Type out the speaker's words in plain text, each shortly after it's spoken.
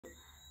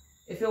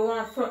If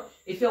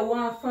you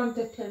want front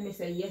to tell me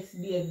say yes,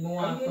 babe, me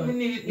want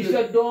front. If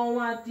you don't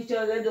want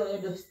teacher, you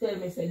just tell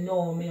me say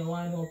no, me don't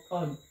want no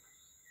front.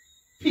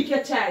 Pick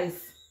your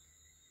choice.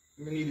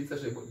 I need it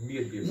Sashay, but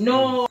beard.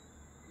 No.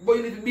 But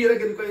you need to beard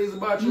again because it's the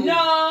bathroom.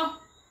 No.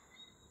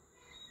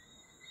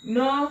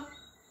 No.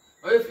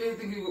 Or if you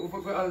think you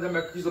for all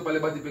them kiss up all the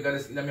body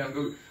because I'm young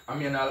girl,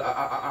 I'm young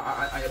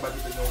and your body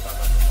pick out.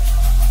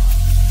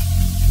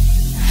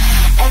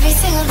 Every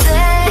single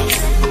day,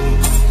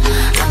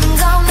 I'm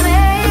gonna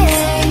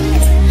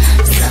make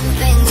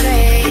something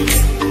great.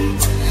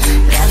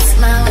 That's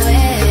my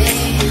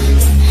way.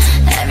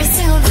 Every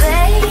single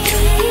day,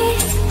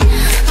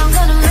 I'm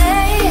gonna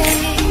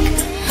make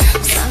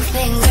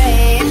something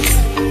great.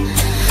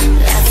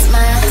 That's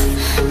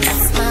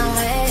my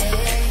way.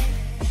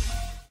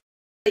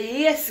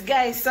 Yes,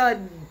 guys, so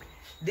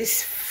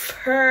this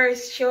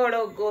first shout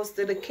out goes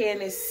to the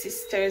Kenneth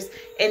Sisters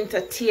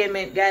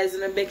Entertainment, guys,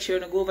 and make sure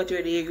to go over to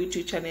their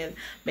YouTube channel,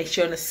 make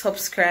sure to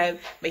subscribe,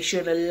 make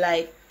sure to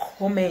like,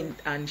 comment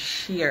and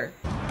share.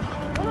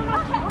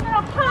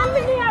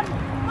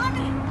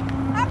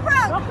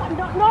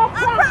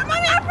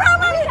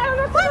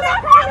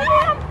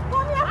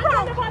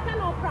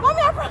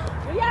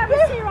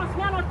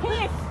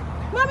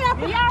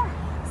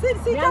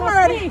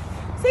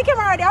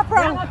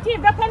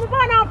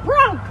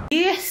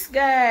 Yes,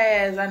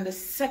 guys, and the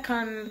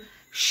second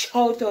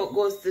shout out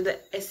goes to the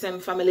SM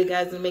family,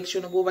 guys, and make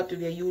sure to go over to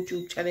their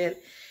YouTube channel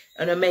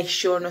and make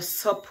sure to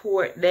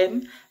support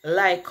them,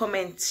 like,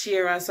 comment,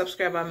 share and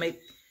subscribe and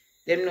make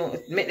them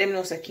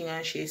know say King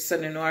and Shay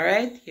son, you know,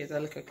 alright? Here's a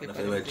little clip.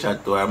 I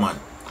chat to her, man.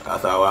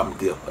 That's how I'm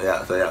there.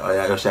 Yeah, so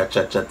you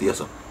chat to you,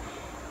 so.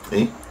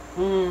 Eh?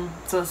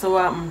 So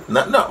what happened?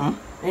 Nothing.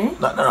 Eh?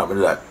 Nothing happened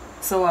to that.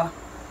 So what?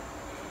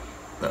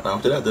 Nothing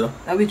happened to that, you know.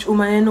 Now which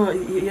woman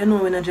you know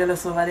when I'm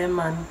jealous over them,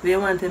 man? What you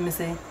want me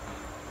say?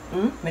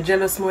 Me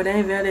jealous more than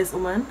every other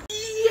woman?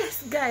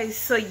 Yes, guys,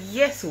 so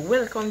yes,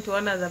 welcome to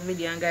another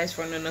video, and guys,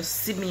 for no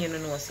see me, you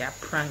know, say a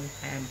prank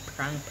time,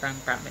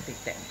 prank, me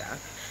take time down.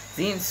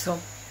 Then so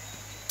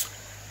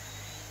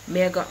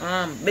me go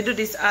me do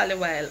this all the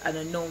while, I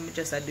don't know, me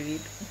just do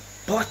it,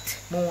 but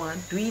me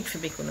want do it for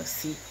me gonna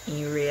see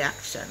in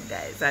reaction,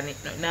 guys, and it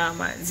now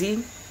man,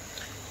 Zin,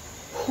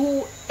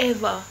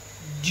 whoever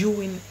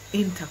during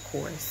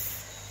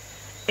intercourse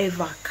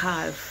ever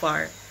call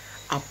for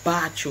a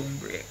bathroom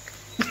break.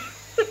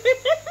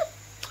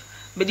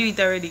 Me do it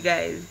already,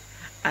 guys,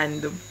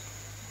 and the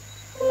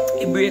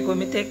break when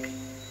me take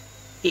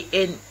it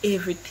end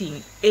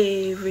everything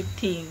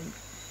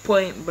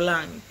point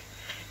blank.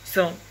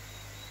 So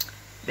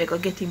they go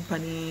get him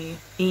funny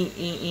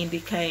in the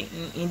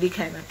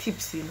kind of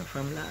tipsy, you know,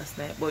 from last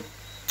night. But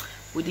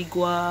we did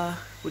go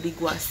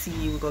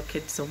see, we go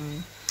get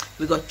some,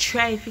 we go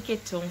try to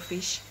get some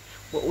fish,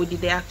 but we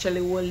did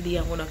actually hold day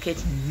and gonna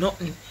catch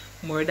nothing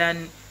more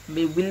than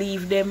we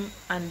leave them,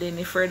 and then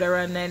if further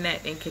on that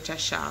night then catch a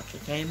shark. You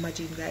can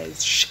imagine,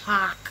 guys,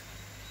 shark,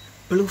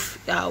 blue,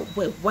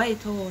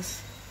 White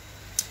House.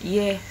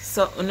 Yeah,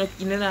 so you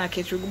know,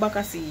 catch we go back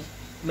and see.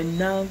 Me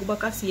now go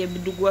back and see, me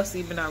do go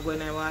see, me now go in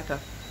the water.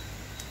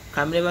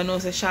 Cause me never know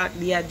say shark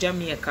they are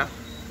Jamaica.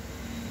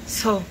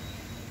 So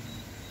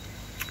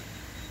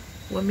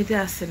when me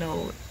there say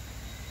now,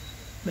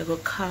 me go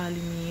call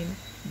him in,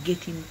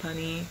 get him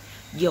panny,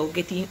 yo,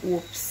 get him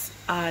hopes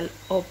all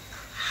up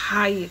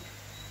high,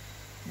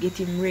 get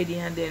him ready,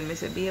 and then me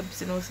say, babe,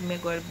 you know, so me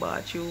go to the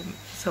bathroom.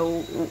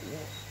 So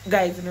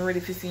guys, you ready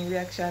for seeing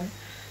reaction?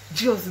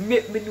 Just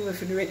make me know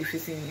if you're ready for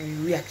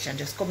seeing reaction.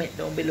 Just comment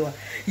down below.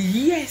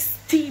 Yes,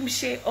 Team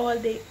Shay all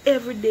day,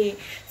 every day.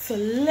 So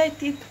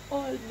let it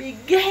all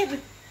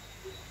begin.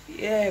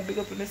 Yeah, big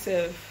up on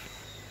yourself.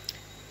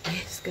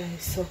 Yes,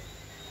 guys. So,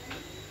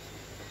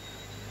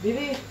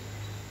 baby,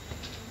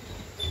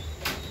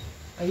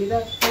 are you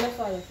that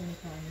follow from the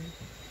time?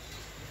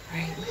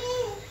 Right.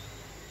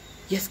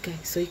 Yes, guys.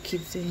 So he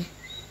keeps saying,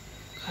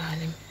 call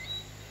him.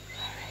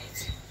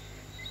 Alright.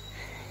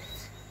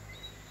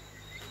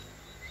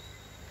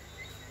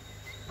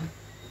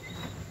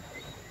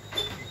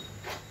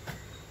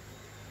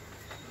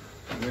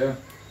 Yeah.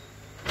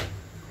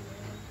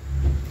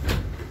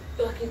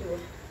 Lock the door.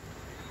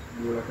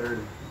 You lock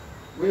already.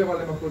 Where you have all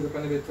them clothes up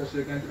on the bed, Sasha?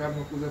 You can't have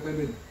no clothes up on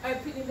the bed. I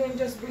pity them,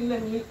 just bring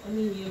them in on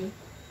you.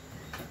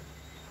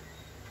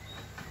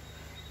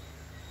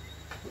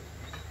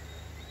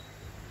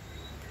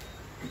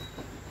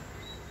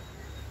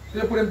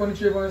 You put them on the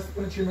chair, on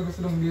the chair, make us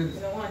sit down there. I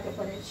don't want to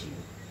punish you.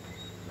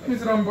 Let me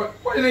sit down, but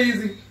why is it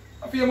easy?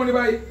 I feel your money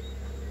by it.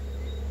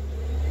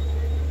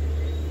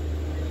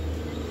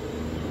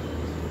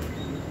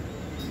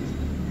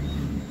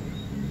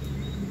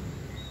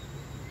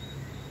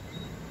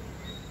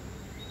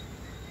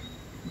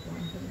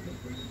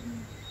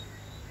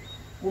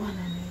 One on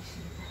my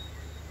sheet.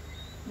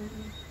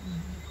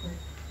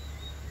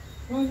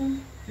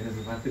 One. You know, so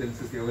I feel them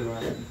to stay well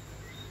on it.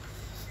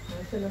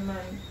 I feel the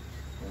man.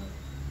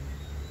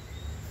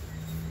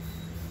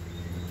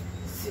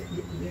 Sit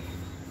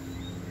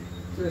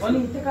there.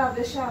 Only take off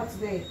the shorts,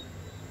 babe.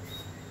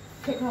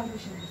 Take off the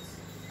shorts.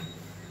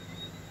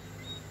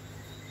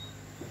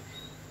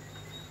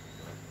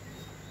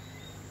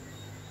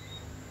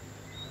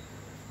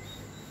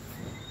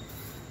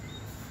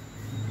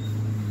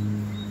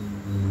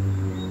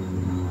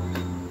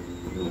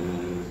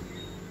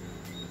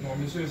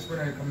 You should have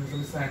spread it coming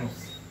from the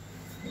sinus.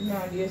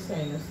 No, they're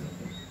sinus.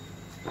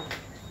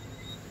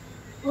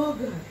 Oh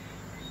God.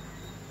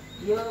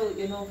 Yo,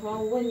 you know,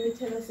 from when you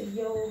tell us,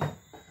 yo,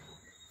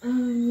 you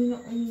know,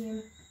 I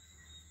mean,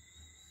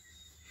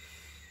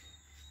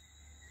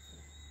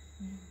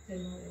 tell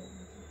me what you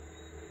want.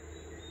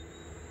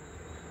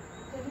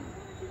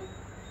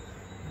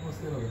 You must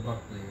have a back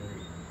play,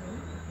 right?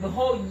 But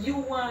how you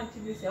want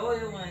it, you say, how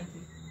you want it.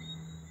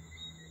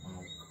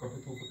 Cock up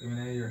your 2 foot in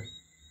the ear.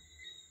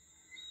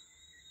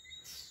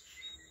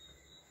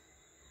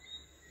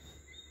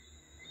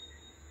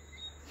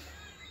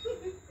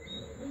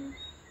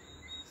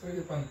 So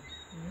you pan.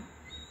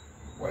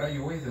 What are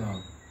you waiting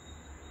on?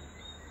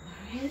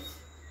 Alright.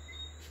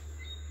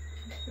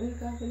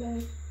 Wake up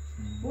like,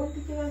 what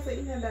did you say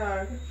in the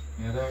dark?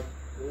 Yeah, dog.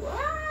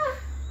 What?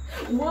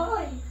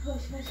 Why?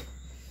 Hush, hush.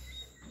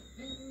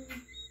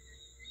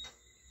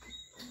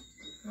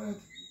 Right.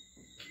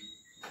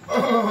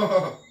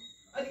 Oh,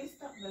 they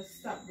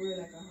stop breathing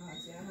like a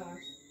horse, yeah,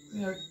 horse.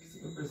 Yeah, kiss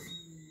the breast.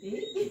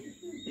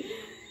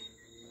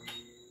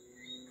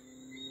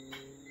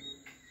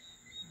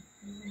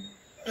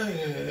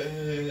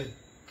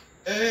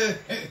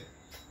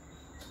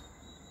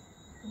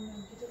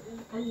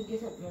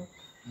 Get up now.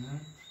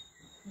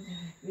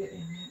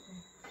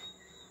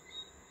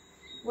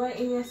 Why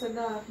in your so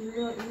dark? You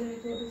know you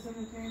do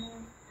something kind of.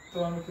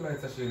 Tell them to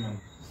light, Shay, man.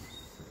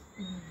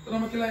 Tell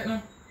them to light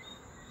now.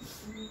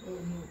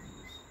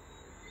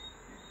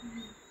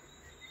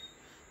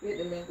 Wait,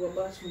 let me go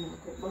bathroom and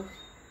come back.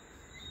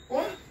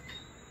 What?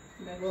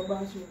 Let me go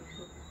bathroom and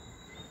come back.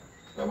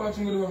 What about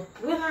you do?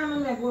 When I'm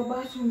going to go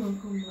bathroom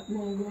and come back, no,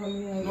 go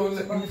on. No,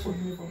 let me phone.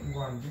 Give me phone. Go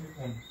on, give me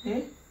phone.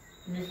 Eh?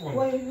 Give me phone.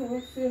 Why you have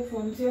your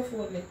phone? It's your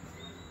phone, like.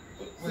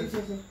 Wait.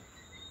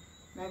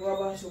 I go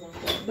bathroom and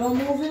come back. Don't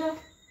move, you know?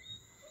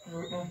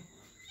 Right now.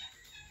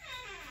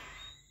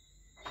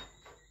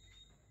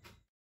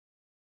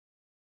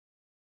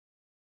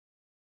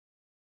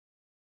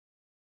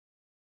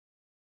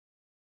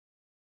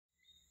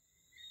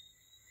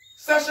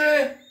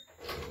 Sashay!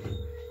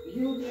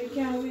 You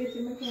can't wait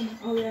till I come.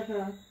 How we are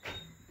called?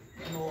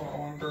 No, I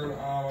want girl.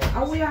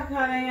 How we are called?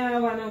 I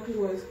have one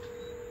clothes.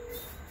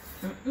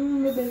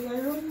 Me beg you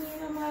run me,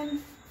 no man.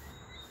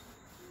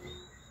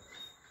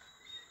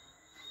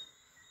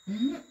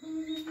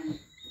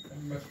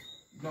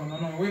 No,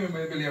 wait a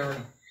minute, belly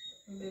area.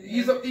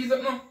 Ease up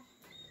now.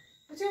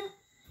 What's that?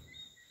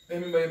 Wait a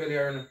minute, belly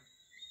area.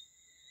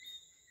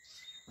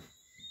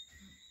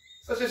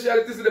 Sashay, she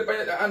had this in the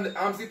pan, and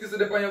I'm sitting in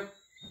the pan.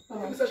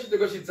 Let me Sashay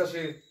take a shit,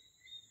 Sashay.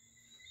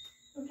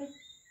 Okay.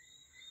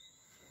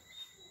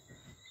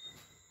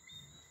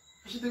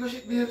 She take a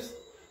shit, babes.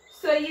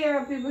 So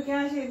yeah, people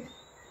can't shit.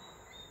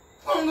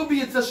 Go on go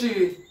beat,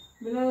 Sashay.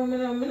 Me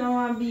no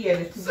want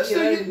beard.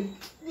 Sashay,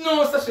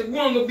 no, Sashay, go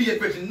on go beat,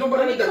 person.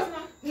 Nobody with that.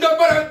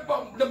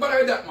 Nobody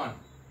with that, man.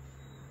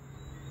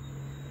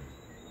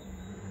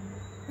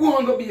 Go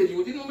on go beat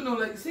you. You know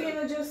like this. So you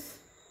know just.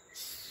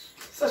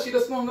 Sashay,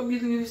 just go on go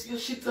beat you. You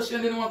shit, Sashay,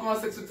 and then want to have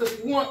sex with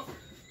Sashay. Go on.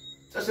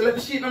 Sashay, let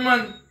me shit, no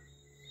man.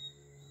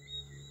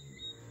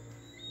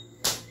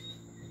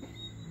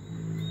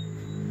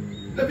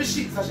 Let me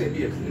shit, Sashay,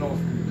 babes. No.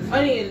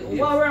 Anil,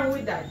 what wrong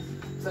with that?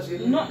 Sashay,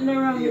 Nothing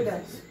wrong with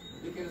that.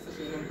 You can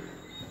Sashay,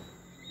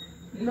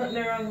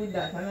 Nothing wrong with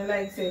that. And I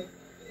like say,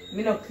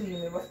 me not clean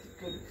me, but it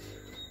good.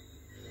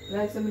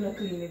 Like say me not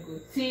clean it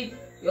good. See,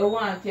 you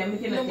want it, and me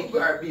cannot take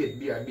it.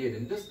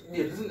 Beard. Just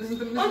beard. Listen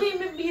to me. Only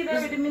me beard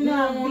already, me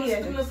not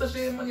beard. No,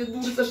 Sashay, man, you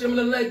do this, Sashay, man,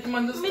 I like you,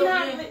 man. Just Me stop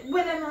not, me.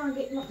 when I not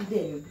get nothing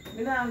then.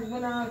 Me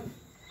not.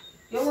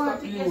 You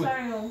want it, yes or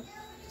no?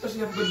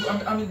 Sashay,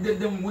 I mean,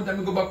 them one time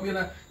you go back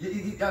there,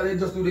 you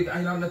just do the, I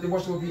have to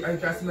wash out the, I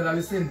can't smell and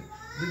listen.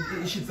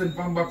 The shit and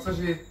pan back,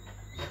 Sashay.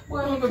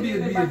 Well, I'm gonna be a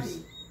babes.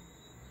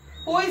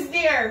 Who is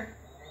there?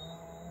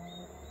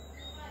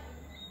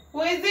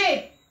 Who is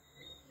it?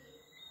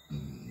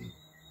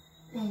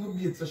 I'm gonna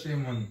be it, Sashay,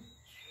 man.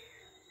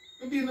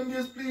 Be in the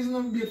base, please,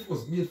 no, be it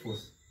first. You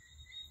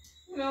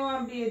don't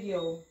want to beard,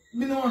 yo.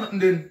 Me no want nothing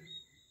then.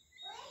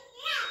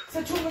 So,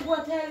 you me go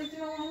tell it, you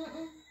don't want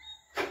nothing?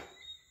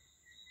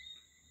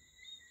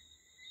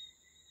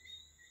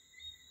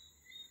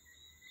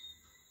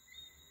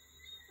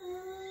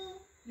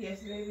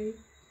 Yes, baby.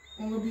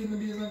 I'm gonna be in the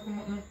base and come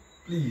out now.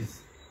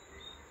 Please.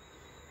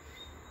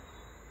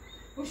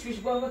 Push,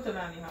 go turn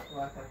on the hot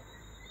water.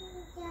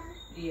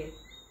 Yeah.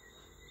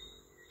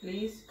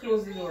 Please,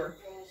 close the door.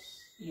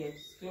 Yes,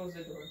 close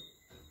the door.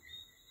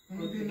 I'm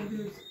gonna be in the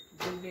base.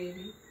 Good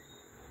baby.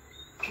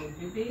 Good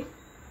baby.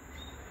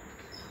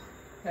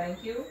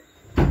 Thank you.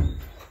 I'm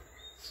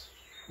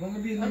gonna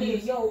be in the Honey,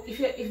 base. yo, if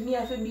me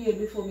have a beard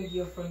before me give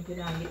you front, you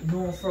don't get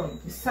no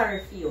front. I'm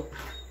sorry for you.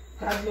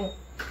 Cause no.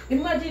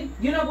 Imagine,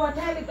 you know what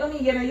toilet,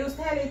 honey, you know use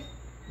toilet.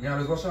 Yeah,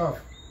 let's wash off.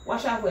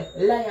 Wash off where?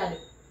 Liar.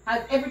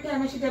 Has every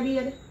time I shit a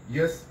beard?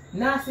 Yes.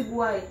 Nasty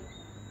boy.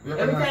 You're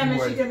Every nasty time I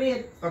boy. shit a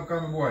beard? Stop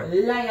calling me boy.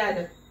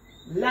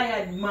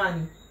 Liar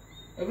man.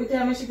 Every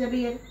time I shit a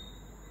beard?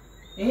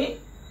 Eh?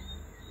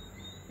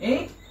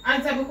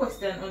 Answer my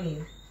question, honey.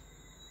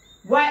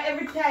 Why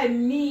every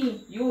time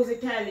me use the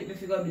toilet me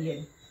figure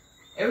beard?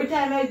 Every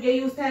time I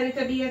use toilet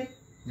to beard?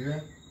 Yeah.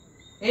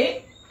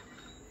 Eh?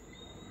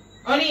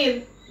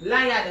 O'Neal,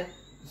 liar.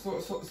 So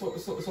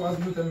as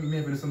you tell me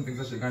maybe there's something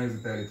that she can use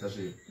the toilet that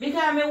she.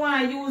 Because I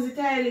want to use the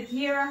toilet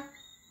here.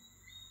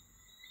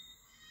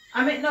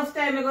 I make enough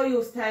time I go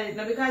use toilet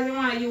now because you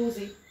want to use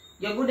it.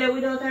 You go there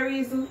without a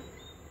reason.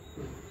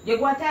 You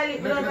go to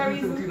toilet without a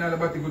reason. Clean all the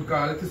body good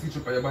call. Let us switch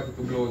up your body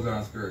to blouse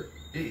and skirt.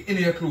 In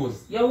your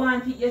clothes. You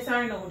want it yes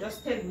or no?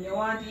 Just tell me. You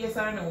want it yes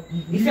or no?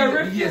 If you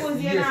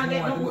refuse, you're not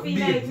getting nothing for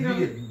night, you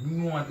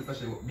know. No want it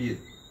Sasha, beard.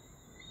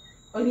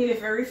 Only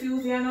if you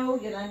refuse, you know,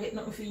 you're not getting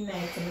nothing for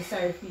night, so I'm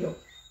sorry for you.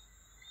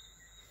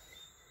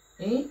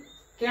 Eh?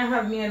 Can't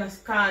have me in a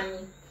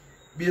scan.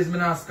 Because me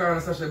not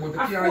scan Sasha, but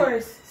of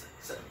course.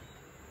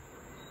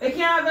 You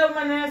can't have a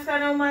man in a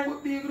scan, man.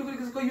 But be good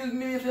because you use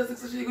me if you have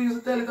sex Sasha, you can use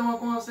the toilet and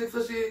walk on have sex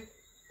Sasha.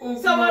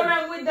 Oh, so what's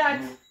wrong with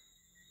that?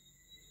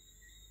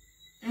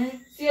 Eh?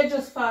 See, you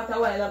just fought a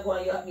while ago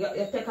and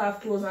you take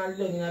off clothes and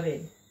lay in your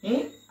bed.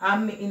 Eh?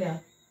 I'm in there.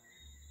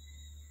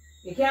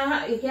 You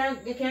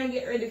can't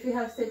get ready if you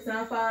have sex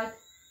and fart.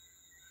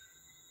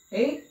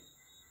 Eh?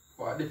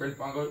 For a different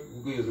angle,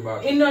 we go use the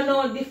bathroom. It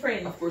no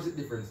different. Of course it's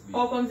different.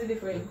 How comes it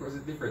different? Of course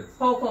it's different.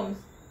 How comes?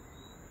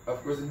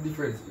 Of course it's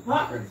different. It's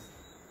Huh? different.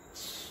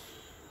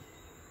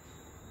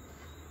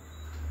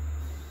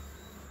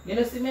 You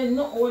know, smell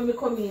nothing when me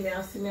come in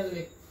and smell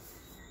it.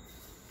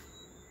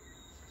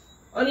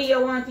 Only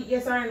you want it,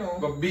 yes or no?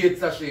 But beard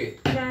Sasha.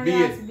 Can't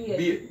Beard. ask beard.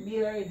 Beard.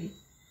 Beard already.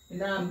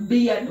 Now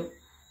beard.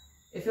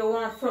 If you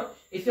want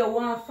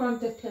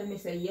front to tell me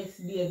say yes,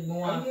 beard, no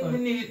want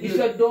front. If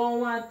you don't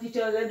want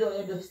teacher,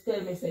 you just tell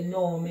me say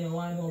no, me don't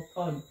want no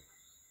fun.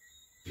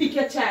 Pick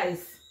your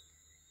choice.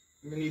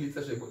 Me need it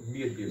Sasha, but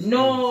beard.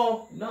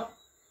 No.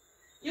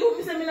 You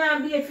me say me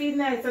not beard feed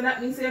night, so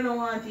that means you don't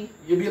want it.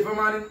 You beard for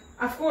morning?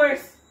 Of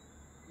course.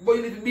 But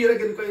you need to beard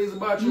again because you use the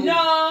bathroom.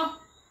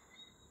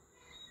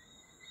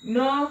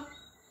 No.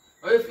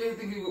 Or if you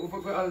think you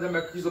for all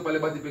them crease up all the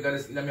body pick and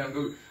this and me and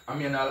go and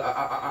me and all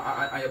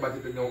your body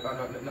pick now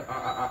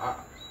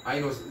I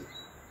know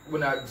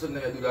when I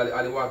suddenly you do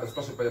all the water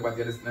splash up on your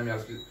body and this and me all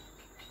squeeze.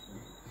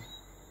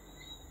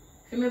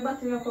 If my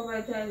body no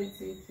cover the toilet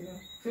seat, you know.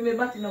 If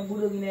my body no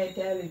good in the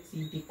toilet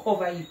seat, you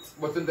cover it.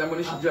 But sometimes when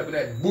you should drop in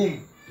there,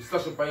 boom, you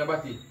splash up on your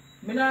body.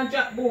 Me not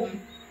drop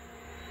boom.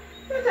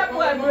 Let that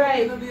boy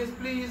bribe.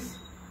 Please.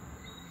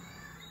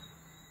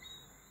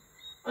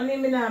 Only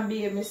me not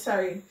be me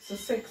sorry. So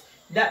sex.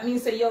 That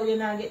means say yo, you're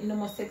not getting no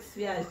more sex for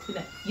you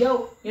tonight.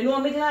 Yo, you know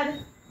what me glad?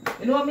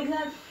 You know what me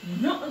glad?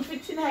 Nothing for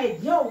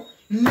tonight. Yo,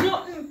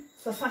 nothing.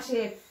 So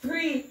Sasha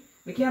free.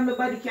 Me can't my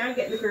body can't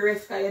get little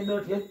rest because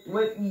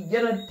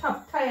you're not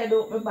top tired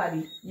out my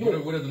body. Yo.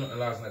 We did nothing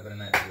last night and the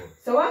night before.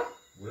 So what?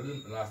 We did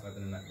nothing last night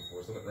and the night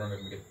before. So nothing wrong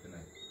with me get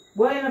tonight.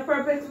 Boy, you're not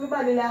perfect to my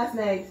body last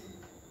night.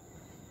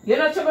 You're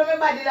not chopping my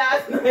body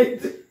last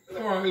night.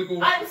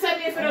 Answer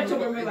me if you're not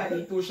chopping my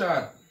body. Too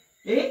short.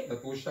 Eh?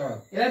 That too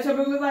short. You're not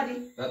chopping my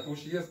body? That too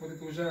short, yes, but it's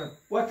too short.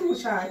 What too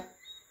short?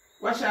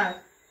 What short?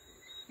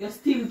 You're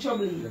still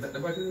troubling. The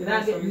body You're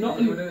not getting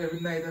nothing. Every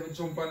night I have a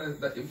jump on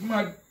it. That is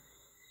mad.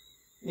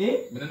 Eh?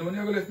 But then when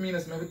you go left me, I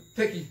have to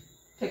take it.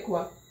 Take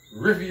what?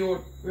 Review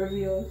out.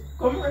 Review out.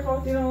 Come review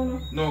out, you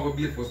know. No, go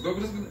beat first. Go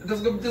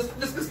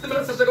just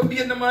stimulate such a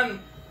beat the man.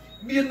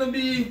 Beat no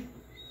be.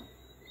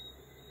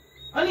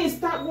 Only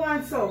stop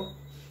going so.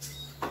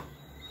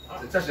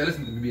 Sasha,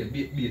 listen to me,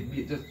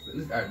 beat. Just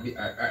listen, beat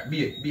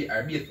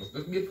first.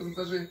 Just beat first,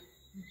 Sasha.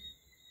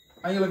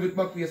 And you love it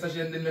back here,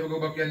 Sasha, and then never go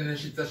back here and then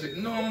shit, Sasha.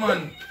 No,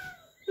 man.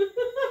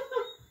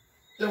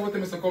 You want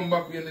me to come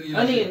back here and then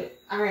Only,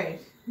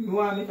 alright. You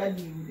want me to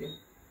deal with you.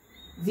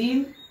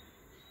 Zine,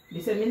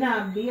 they say me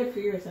not beat for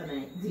you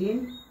tonight.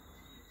 Zine,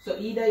 so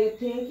either you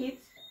take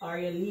it or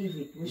you leave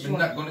it. Which I'm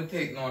one? not gonna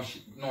take no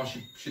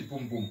shit,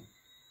 boom.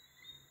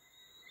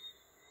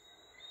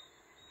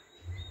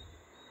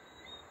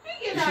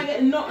 You're not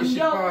getting nothing, Shit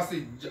yo.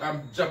 passy,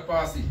 job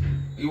passy.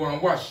 You want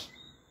to wash?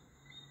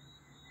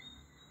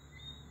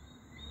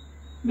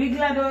 Be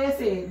glad what you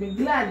say. Be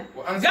glad.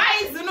 Well,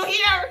 Guys, you know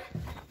here.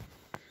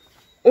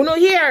 You know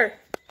here.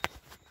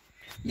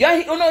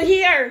 You know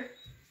here.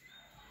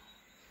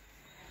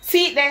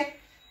 See it there.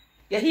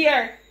 You're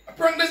here. I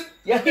prank this.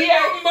 You're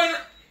here.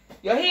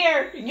 You're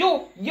here.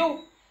 You.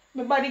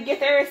 My body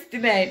get a rest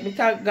tonight. Me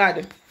thank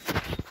God.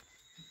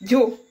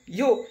 You.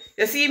 You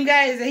see him,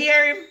 guys? You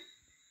hear him?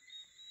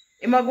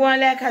 Him a go on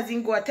like as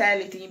him go a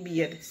toilet in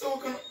bed. So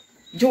can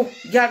You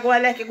go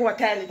on like you go a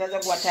toilet as I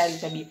go a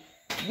toilet in bed.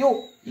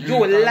 You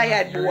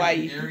liar boy.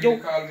 You really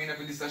call me in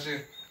for this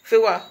sachet.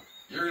 For what?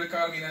 You really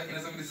call me in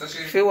for this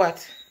sachet. For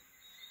what?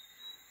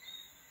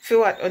 For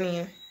what,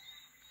 honey?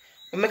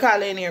 What me call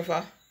you in here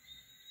for?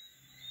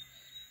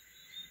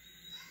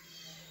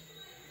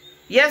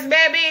 Yes,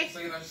 baby. So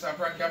you know just a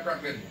prank then.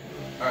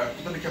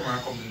 Put on the camera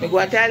and come in. Me go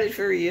a toilet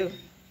for real.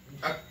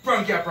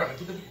 Prank.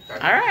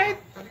 Alright.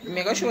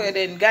 Me go show you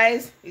then,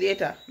 guys.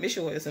 Later. Me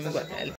show you some me go a toilet.